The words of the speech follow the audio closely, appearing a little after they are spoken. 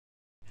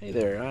Hey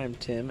there, I'm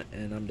Tim,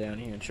 and I'm down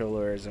here in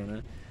Cholo,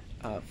 Arizona.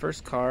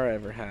 First car I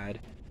ever had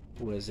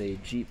was a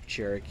Jeep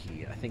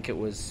Cherokee. I think it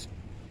was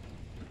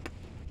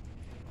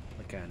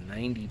like a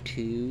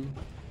 92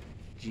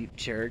 Jeep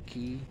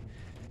Cherokee.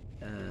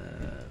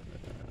 Uh,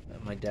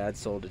 my dad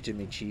sold it to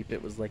me cheap.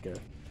 It was like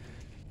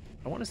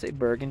I want to say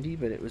burgundy,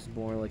 but it was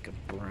more like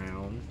a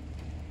brown.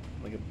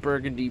 Like a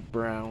burgundy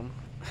brown.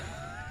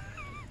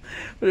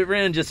 But it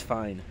ran just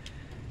fine.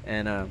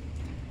 And I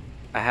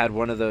had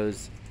one of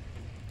those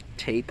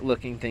tape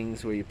looking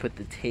things where you put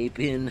the tape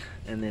in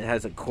and it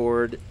has a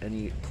cord and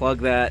you plug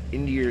that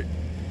into your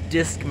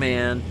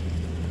Discman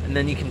and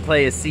then you can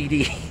play a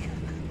CD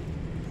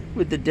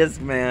with the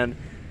Discman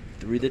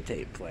through the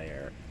tape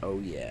player. Oh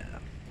yeah.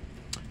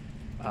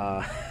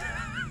 Uh,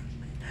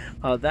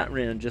 that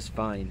ran just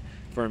fine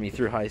for me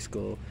through high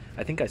school.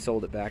 I think I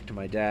sold it back to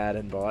my dad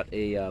and bought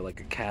a like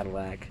a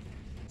Cadillac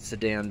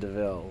Sedan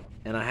DeVille,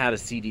 and I had a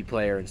CD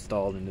player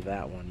installed into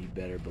that one. You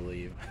better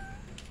believe.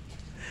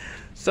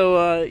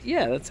 So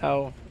yeah, that's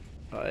how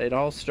it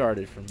all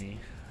started for me,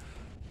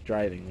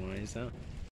 driving wise. Huh?